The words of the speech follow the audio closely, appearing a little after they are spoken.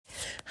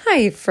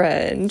Hi,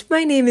 friend.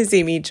 My name is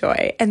Amy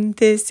Joy, and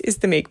this is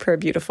the Make Prayer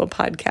Beautiful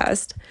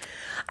podcast.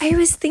 I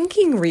was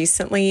thinking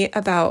recently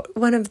about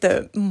one of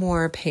the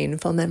more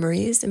painful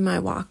memories in my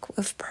walk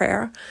of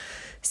prayer.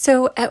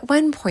 So at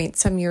one point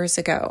some years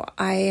ago,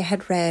 I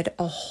had read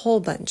a whole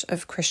bunch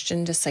of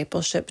Christian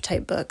discipleship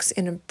type books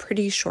in a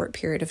pretty short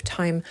period of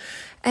time,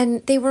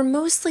 and they were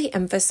mostly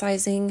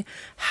emphasizing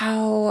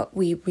how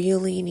we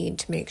really need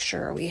to make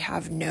sure we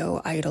have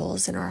no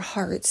idols in our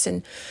hearts,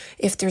 and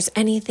if there's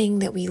anything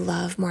that we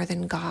love more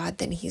than God,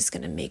 then He's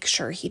going to make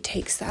sure He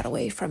takes that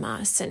away from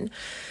us. And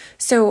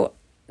so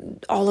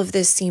all of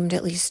this seemed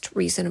at least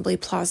reasonably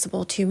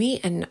plausible to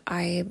me, and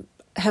I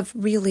have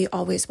really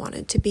always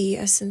wanted to be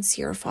a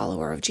sincere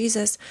follower of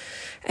Jesus.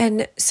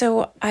 And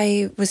so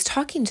I was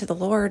talking to the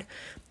Lord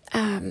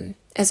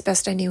as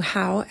best I knew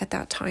how at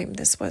that time.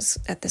 This was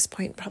at this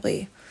point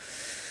probably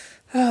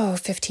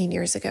 15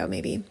 years ago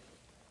maybe.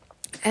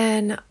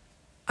 And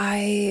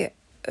I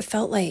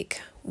felt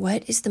like,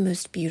 what is the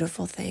most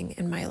beautiful thing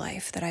in my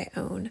life that I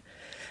own?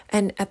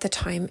 And at the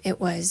time it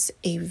was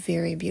a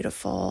very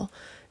beautiful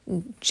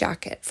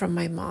jacket from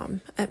my mom,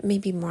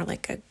 maybe more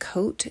like a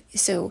coat.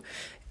 So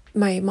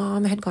my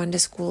mom had gone to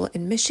school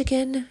in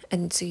Michigan,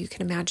 and so you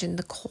can imagine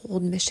the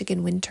cold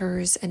Michigan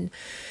winters, and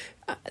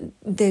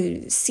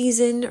the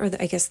season, or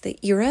I guess the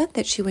era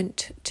that she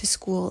went to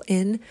school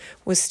in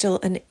was still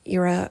an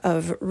era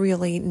of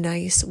really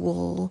nice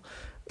wool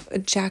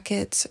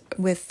jackets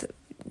with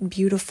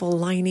beautiful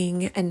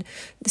lining. And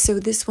so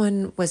this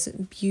one was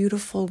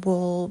beautiful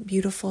wool,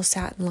 beautiful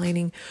satin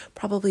lining,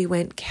 probably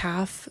went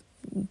calf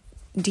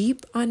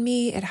deep on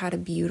me. It had a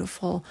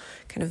beautiful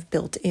kind of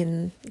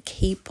built-in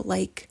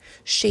cape-like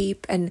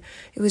shape, and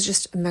it was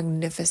just a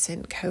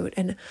magnificent coat.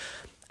 And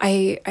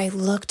I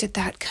looked at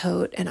that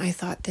coat and I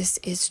thought, this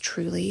is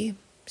truly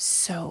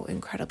so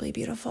incredibly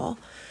beautiful.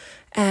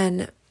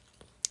 And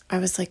I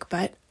was like,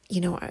 but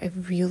I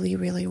really,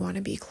 really want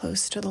to be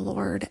close to the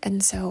Lord.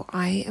 And so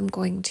I am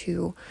going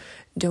to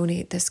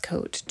donate this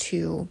coat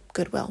to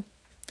Goodwill.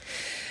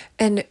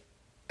 And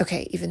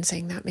okay, even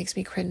saying that makes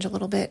me cringe a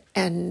little bit.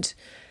 And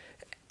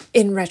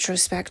in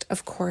retrospect,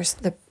 of course,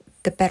 the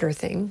better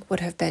thing would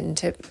have been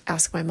to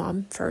ask my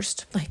mom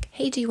first, like,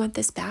 hey, do you want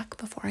this back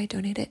before I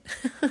donate it?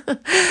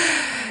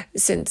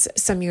 Since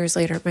some years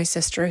later, my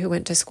sister, who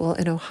went to school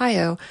in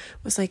Ohio,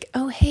 was like,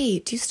 oh, hey,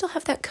 do you still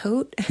have that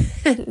coat?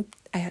 And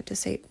I had to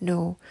say,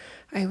 no,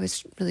 I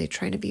was really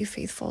trying to be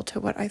faithful to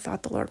what I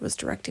thought the Lord was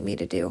directing me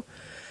to do.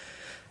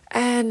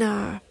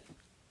 And,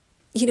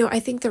 I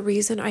think the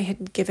reason I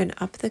had given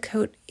up the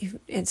coat,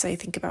 as I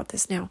think about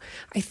this now,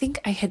 I think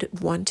I had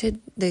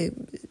wanted the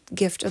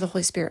gift of the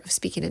Holy Spirit of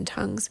speaking in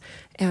tongues.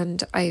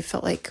 And I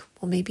felt like,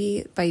 well,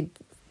 maybe by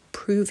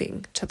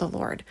proving to the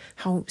Lord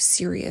how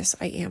serious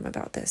I am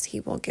about this,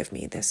 He will give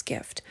me this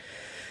gift.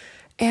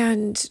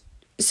 And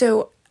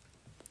so,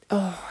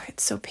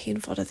 it's so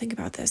painful to think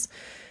about this.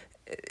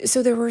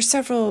 So there were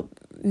several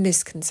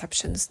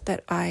misconceptions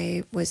that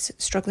I was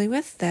struggling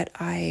with that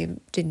I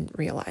didn't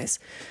realize.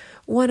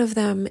 One of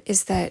them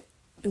is that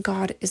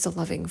God is a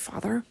loving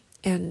Father,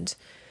 and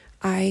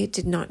I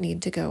did not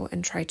need to go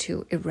and try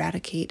to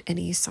eradicate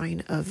any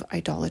sign of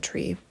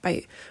idolatry,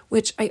 by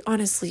which I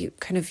honestly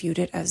kind of viewed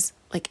it as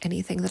like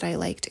anything that I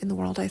liked in the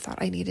world I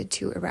thought I needed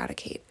to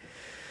eradicate.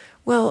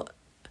 Well,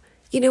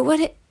 you know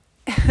what?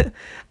 I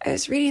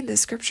was reading the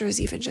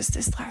scriptures even just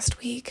this last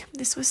week.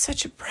 This was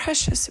such a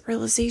precious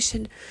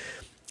realization.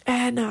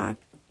 And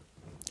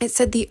it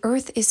said, the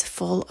earth is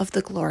full of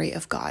the glory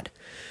of God.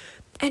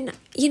 And,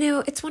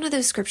 it's one of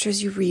those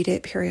scriptures, you read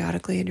it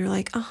periodically and you're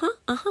like,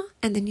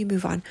 and then you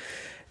move on.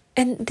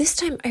 And this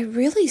time I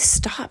really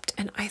stopped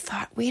and I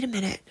thought, wait a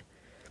minute,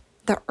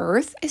 the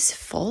earth is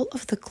full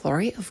of the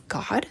glory of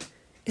God?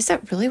 Is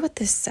that really what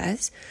this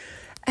says?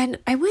 And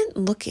I went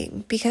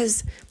looking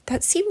because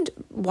that seemed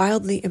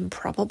wildly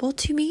improbable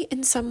to me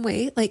in some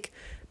way, like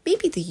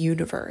maybe the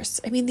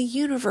universe. I mean, the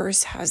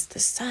universe has the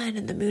sun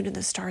and the moon and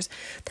the stars.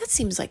 That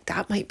seems like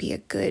that might be a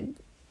good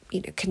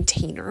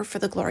container for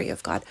the glory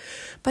of God.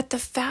 But the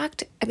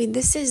fact,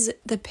 this is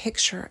the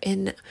picture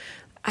in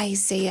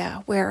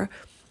Isaiah where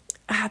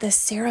the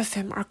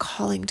seraphim are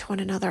calling to one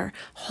another,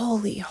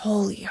 holy,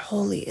 holy,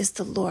 holy is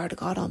the Lord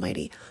God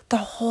Almighty. The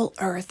whole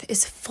earth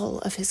is full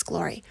of His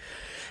glory.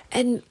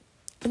 And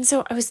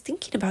so I was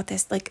thinking about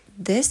this, like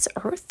this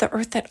earth, the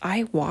earth that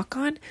I walk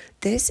on,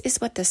 this is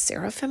what the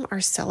seraphim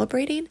are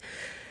celebrating.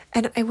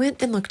 And I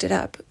went and looked it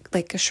up,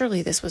 like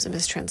surely this was a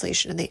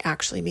mistranslation and they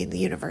actually mean the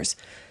universe.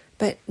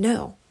 But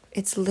no,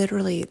 it's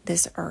literally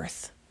this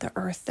earth, the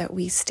earth that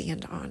we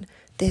stand on.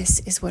 This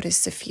is what is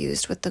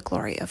suffused with the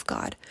glory of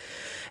God.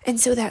 And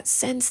so that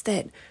sense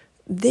that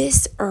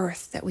this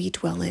earth that we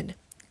dwell in,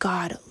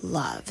 God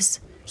loves.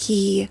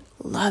 He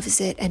loves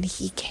it and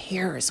He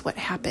cares what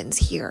happens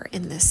here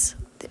in this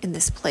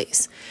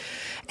place.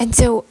 And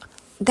so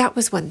that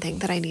was one thing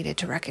that I needed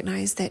to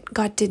recognize, that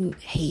God didn't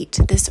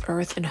hate this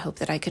earth and hope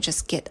that I could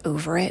just get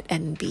over it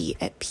and be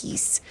at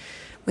peace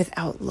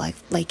without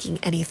liking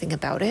anything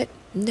about it.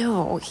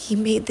 No, He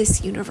made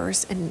this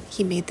universe and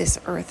He made this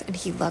earth, and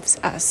He loves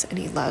us and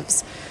He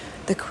loves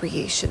the the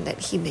creation that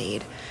he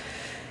made.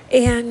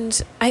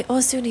 And I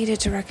also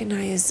needed to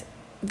recognize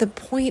the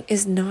point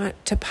is not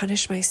to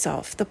punish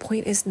myself. The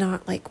point is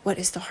not like, what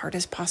is the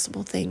hardest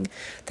possible thing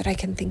that I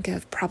can think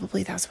of?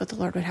 Probably that's what the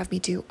Lord would have me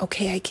do.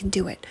 Okay, I can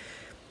do it.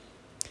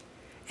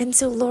 And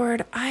so,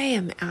 Lord, I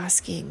am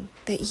asking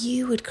that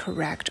you would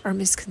correct our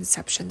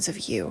misconceptions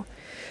of you,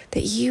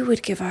 that you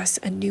would give us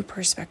a new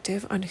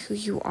perspective on who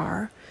you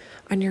are,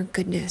 on your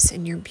goodness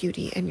and your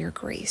beauty and your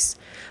grace.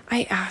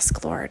 I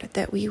ask, Lord,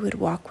 that we would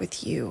walk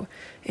with you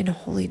in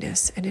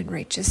holiness and in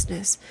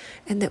righteousness,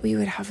 and that we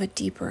would have a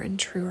deeper and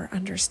truer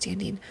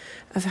understanding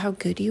of how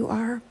good you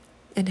are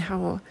and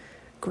how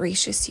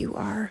gracious you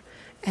are.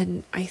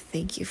 And I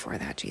thank you for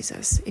that,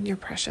 Jesus. In your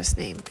precious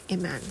name,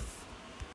 amen.